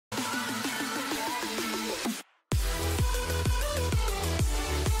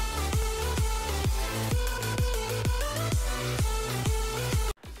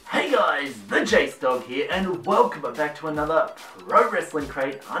TheJaseDawg here, and welcome back to another Pro Wrestling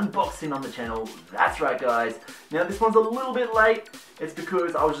Crate unboxing on the channel. That's right, guys. Now this one's a little bit late. It's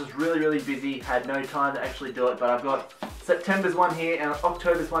because I was just really busy, had no time to actually do it, but I've got September's one here and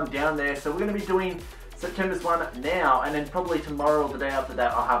October's one down there, so we're going to be doing September's one now, and then probably tomorrow or the day after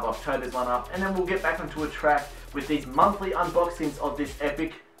that I'll have October's one up, and then we'll get back onto a track with these monthly unboxings of this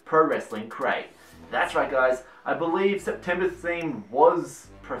epic Pro Wrestling Crate. That's right, guys. I believe September's theme was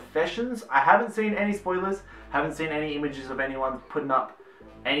professions. I haven't seen any spoilers, haven't seen any images of anyone putting up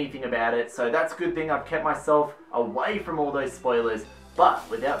anything about it, so that's a good thing. I've kept myself away from all those spoilers. But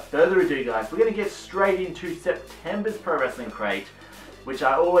without further ado, guys, we're going to get straight into September's Pro Wrestling Crate, which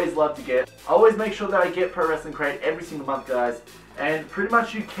I always love to get. I always make sure that I get Pro Wrestling Crate every single month, guys, and pretty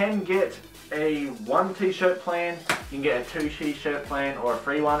much you can get a 1 t-shirt plan, you can get a 2 t-shirt plan or a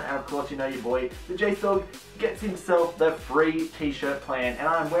free one, and of course you know your boy TheJaseDawg gets himself the free t-shirt plan, and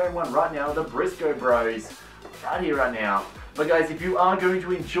I'm wearing one right now, the Briscoe Bros, right here right now. But guys, if you are going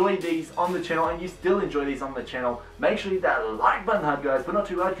to enjoy these on the channel, and you still enjoy these on the channel, make sure you hit that like button hard, guys, but not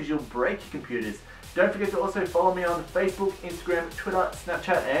too hard because you'll break your computers. Don't forget to also follow me on Facebook, Instagram, Twitter,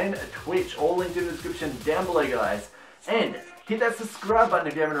 Snapchat, and Twitch, all linked in the description down below, guys. And hit that subscribe button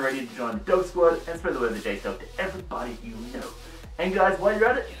if you haven't already to join the Dog Squad, and spread the word of the TheJaseDawg to everybody you know. And guys, while you're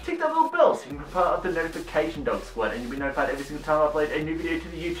at it, tick that little bell so you can be part of the notification Dog Squad, and you'll be notified every single time I upload a new video to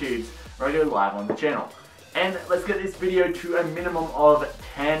the YouTubes or I go live on the channel. And let's get this video to a minimum of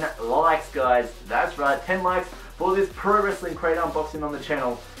 10 likes, guys. That's right, 10 likes for this Pro Wrestling Crate unboxing on the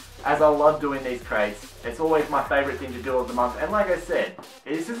channel, as I love doing these crates. It's always my favourite thing to do of the month, and like I said,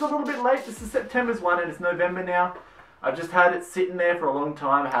 this is a little bit late. This is September's one and it's November now. I've just had it sitting there for a long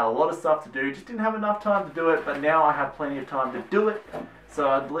time. I had a lot of stuff to do, just didn't have enough time to do it, but now I have plenty of time to do it. So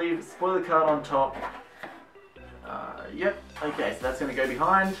I'd leave spoiler card on top. Yep, okay, so that's going to go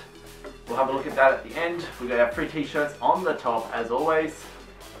behind. We'll have a look at that at the end. We've got our free t-shirts on the top as always.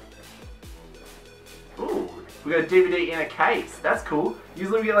 Ooh, we got a DVD in a case. That's cool.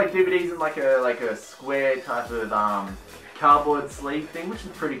 Usually we get like DVDs in like a square type of cardboard sleeve thing, which is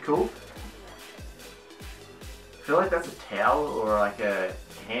pretty cool. I feel like that's a towel or like a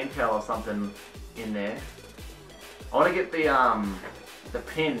hand towel or something in there. I want to get the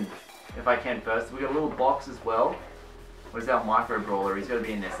pin if I can first. We got a little box as well. Where's our micro brawler? He's got to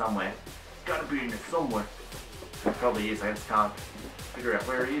be in there somewhere. Got to be in there somewhere. He probably is. I just can't figure out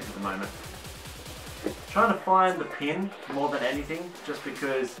where he is at the moment. Trying to find the pin more than anything, just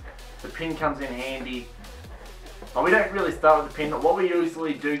because the pin comes in handy. Oh, we don't really start with the pin. What we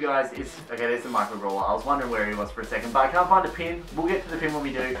usually do, guys, is... Okay, there's the micro brawler. I was wondering where he was for a second, but I can't find a pin. We'll get to the pin when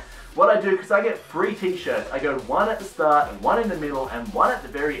we do. What I do, because I get free t-shirts, I go one at the start, one in the middle, and one at the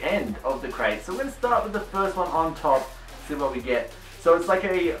very end of the crate. So we're going to start with the first one on top, see what we get. So it's like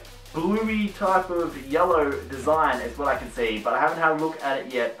a bluey type of yellow design is what I can see, but I haven't had a look at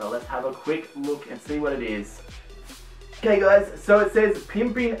it yet, but let's have a quick look and see what it is. Okay, guys, so it says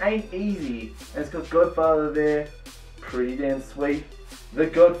pimping ain't easy, and it's got Godfather there. Pretty damn sweet. The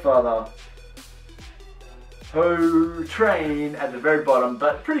Godfather. Ho train at the very bottom,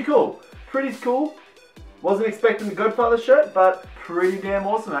 but pretty cool. Pretty cool. Wasn't expecting the Godfather shirt, but pretty damn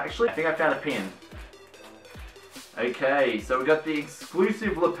awesome actually. I think I found a pin. Okay, so we got the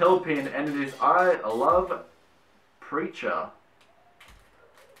exclusive lapel pin, and it is I Love Preacher.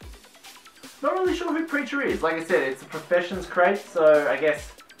 Not really sure who Preacher is. Like I said, it's a professions crate, so I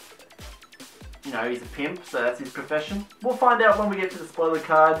guess, you know, he's a pimp, so that's his profession. We'll find out when we get to the spoiler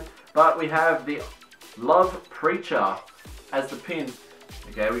card, but we have the Love Preacher as the pin.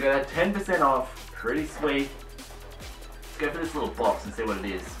 Okay, we got a 10% off. Pretty sweet. Let's go for this little box and see what it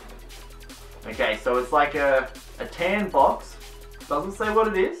is. Okay, so it's like a tan box. Doesn't say what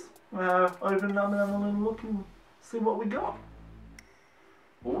it is. Open it up and look and see what we got.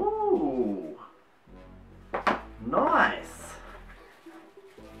 Ooh. Nice.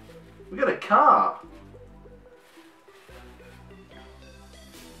 We got a car.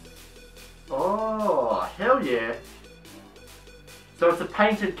 Oh, hell yeah. So it's a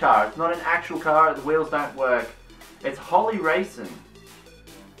painted car. It's not an actual car. The wheels don't work. It's Holly Racing.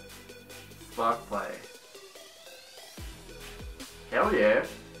 Spark play. Hell yeah.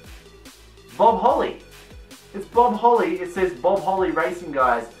 Bob Holly. It's Bob Holly. It says Bob Holly Racing,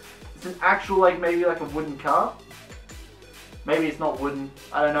 guys. It's an actual, like, maybe like a wooden car. Maybe it's not wooden.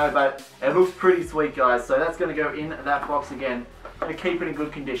 I don't know, but it looks pretty sweet, guys. So that's going to go in that box again. I'm going to keep it in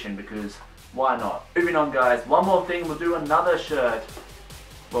good condition because why not? Moving on, guys. One more thing. We'll do another shirt.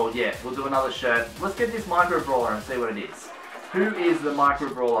 Well, yeah, we'll do another shirt. Let's get this micro brawler and see what it is. Who is the micro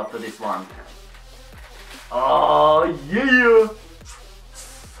brawler for this one? Oh, yeah!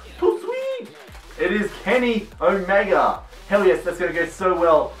 So sweet! It is Kenny Omega. Hell yes, that's going to go so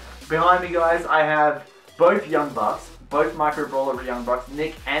well. Behind me, guys, I have both Young Bucks, both Micro Brawler Young Bucks,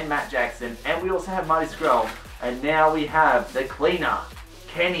 Nick and Matt Jackson, and we also have Marty Screll. And now we have the cleaner,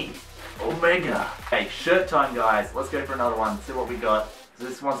 Kenny Omega. Okay, shirt time, guys. Let's go for another one, see what we got. So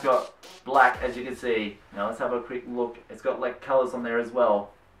this one's got black, as you can see. Now let's have a quick look. It's got like colors on there as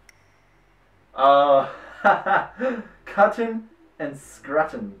well. Cuttin' and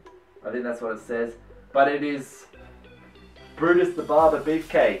Scruttin'. I think that's what it says. But it is Brutus the Barber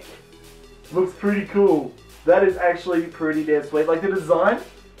Beefcake. Looks pretty cool. That is actually pretty damn sweet. Like the design,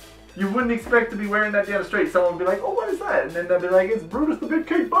 you wouldn't expect to be wearing that down the street. Someone would be like, oh, what is that? And then they'll be like, it's Brutus the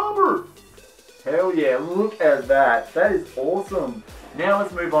Beefcake Barber. Hell yeah, look at that. That is awesome. Now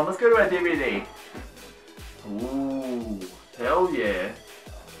let's move on. Let's go to our DVD. Ooh, hell yeah.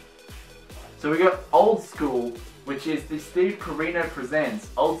 So we got Old School, which is the Steve Carino Presents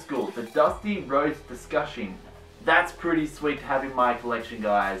Old School, the Dusty Rhodes Discussion. That's pretty sweet to have in my collection,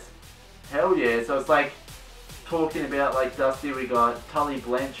 guys. Hell yeah. So it's like talking about like Dusty. We got Tully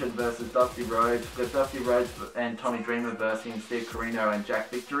Blanchard versus Dusty Rhodes. We got Dusty Rhodes and Tommy Dreamer versus Steve Carino and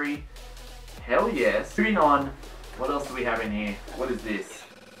Jack Victory. Hell yes. Moving on. What else do we have in here? What is this?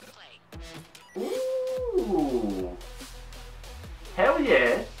 Ooh. Hell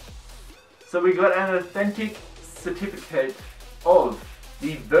yeah. So we got an authentic certificate of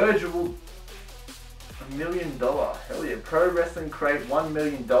the Virgil $1 million. Hell yeah. Pro Wrestling Crate $1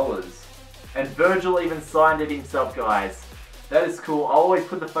 million. And Virgil even signed it himself, guys. That is cool. I always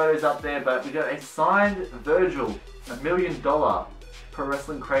put the photos up there, but we got a signed Virgil $1 million Pro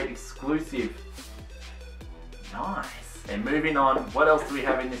Wrestling Crate exclusive. Nice. And moving on, what else do we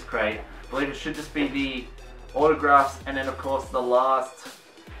have in this crate? I believe it should just be the autographs and then of course the last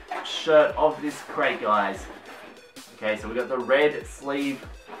shirt of this crate, guys. Okay, so we got the red sleeve.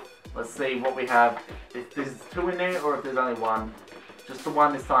 Let's see what we have. If there's two in there or if there's only one. Just the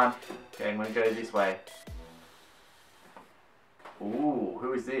one this time. Okay, I'm going to go this way. Ooh,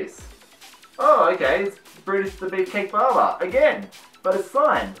 who is this? Oh, okay, it's Brutus the Beefcake Barber. Again, but it's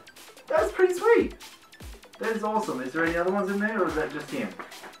signed. That's pretty sweet. That is awesome. Is there any other ones in there or is that just him?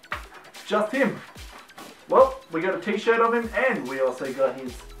 Just him. Well, we got a t-shirt of him and we also got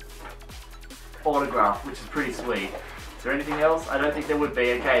his autograph, which is pretty sweet. Is there anything else? I don't think there would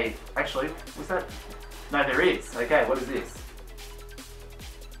be. Okay, actually, what's that? No, there is. Okay, what is this?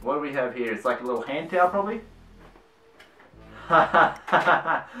 What do we have here? It's like a little hand towel, probably?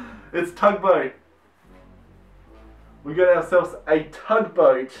 It's Tugboat. We got ourselves a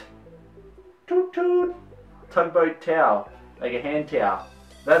Tugboat. Toot toot. Tugboat towel. Like a hand towel.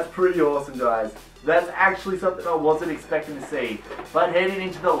 That's pretty awesome, guys. That's actually something I wasn't expecting to see. But heading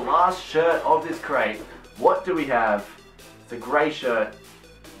into the last shirt of this crate, what do we have? It's a grey shirt.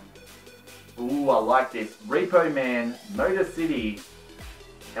 Ooh, I like this. Repo Man, Motor City.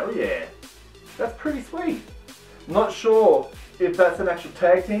 Hell yeah. That's pretty sweet. Not sure if that's an actual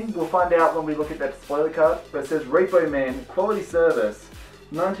tag team. We'll find out when we look at that spoiler card. But it says Repo Man, Quality Service,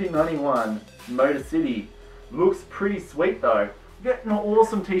 1991, Motor City. Looks pretty sweet though. We're getting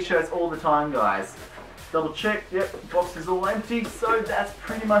awesome t-shirts all the time, guys. Double check, yep, box is all empty. So that's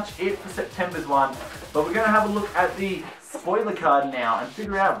pretty much it for September's one. But we're going to have a look at the spoiler card now and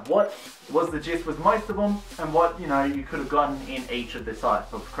figure out what was the gist with most of them and what, you know, you could have gotten in each of the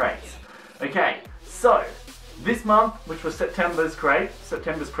type of crates. Okay, so this month, which was September's crate is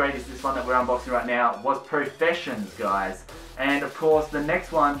this one that we're unboxing right now, was Professions, guys. And of course the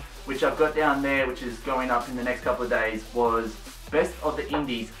next one, which I've got down there, which is going up in the next couple of days, was Best of the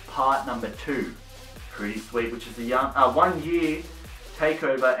Indies Part Number 2. Pretty sweet, which is a 1 year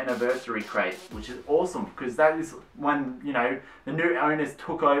takeover anniversary crate, which is awesome because that is when, you know, the new owners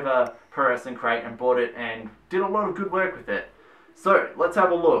took over Pro Wrestling Crate and bought it and did a lot of good work with it. So let's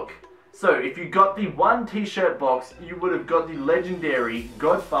have a look. So if you got the one t-shirt box, you would have got the legendary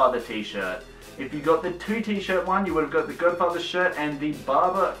Godfather t-shirt. If you got the 2 t-shirt one, you would have got the Godfather shirt and the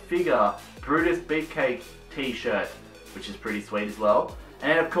Barber Figure Brutus Beefcake t-shirt, which is pretty sweet as well.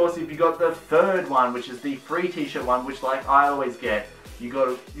 And of course, if you got the 3rd one, which is the free t-shirt one, which like I always get, you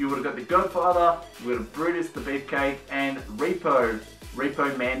would have got the Godfather, you would have Brutus the Beefcake, and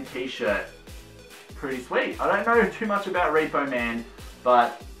Repo Man t-shirt. Pretty sweet. I don't know too much about Repo Man,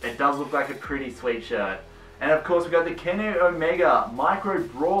 but it does look like a pretty sweet shirt. And of course, we got the Kenny Omega Micro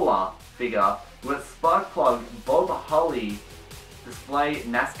Brawler figure with Sparkplug Bob Holly display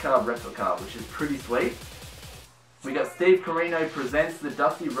NASCAR replica, which is pretty sweet. We got Steve Carino Presents the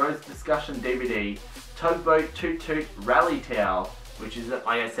Dusty Rhodes Discussion DVD, Tugboat Toot Toot Rally Towel, which is, like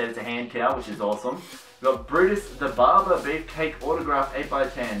I said, it's a hand towel, which is awesome. We got Brutus the Barber Beefcake Autograph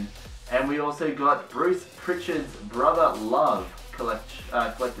 8x10, And we also got Bruce Pritchard's Brother Love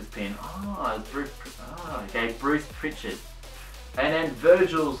collector's pin. Okay, Bruce Pritchard. And then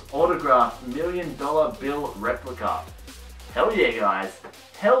Virgil's autographed $1 million bill replica. Hell yeah, guys.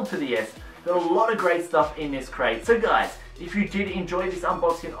 Hell to the yes. Got a lot of great stuff in this crate. So guys, if you did enjoy this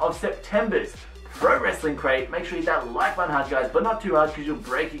unboxing of September's Pro Wrestling Crate, make sure you hit that like button hard, guys, but not too hard because you'll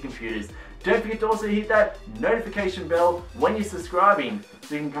break your computers. Don't forget to also hit that notification bell when you're subscribing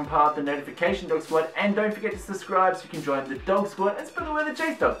so you can become part of the Notification Dog Squad. And don't forget to subscribe so you can join the Dog Squad and spread the word of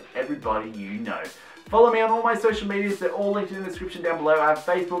TheJaseDawg to everybody you know. Follow me on all my social medias. They're all linked in the description down below. I have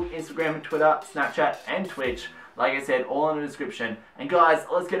Facebook, Instagram, Twitter, Snapchat, and Twitch. Like I said, all in the description. And guys,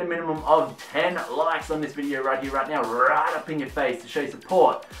 let's get a minimum of 10 likes on this video right here, right now, right up in your face to show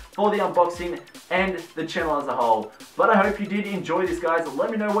support for the unboxing and the channel as a whole. But I hope you did enjoy this, guys. Let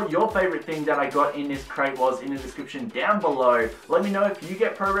me know what your favorite thing that I got in this crate was in the description down below. Let me know if you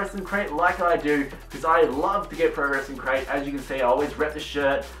get Pro Wrestling Crate like I do, because I love to get Pro Wrestling Crate. As you can see, I always rep the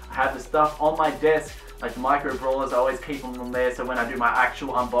shirt. I have the stuff on my desk, like the micro brawlers. I always keep them there, so when I do my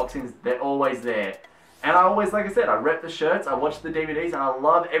actual unboxings, they're always there. And I always, like I said, I rep the shirts, I watch the DVDs, and I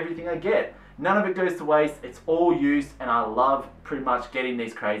love everything I get. None of it goes to waste, it's all used, and I love pretty much getting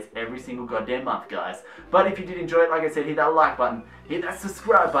these crates every single goddamn month, guys. But if you did enjoy it, like I said, hit that like button, hit that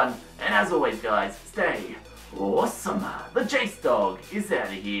subscribe button, and as always, guys, stay awesome. The JaseDawg is out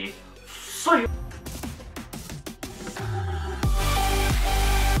of here. See you.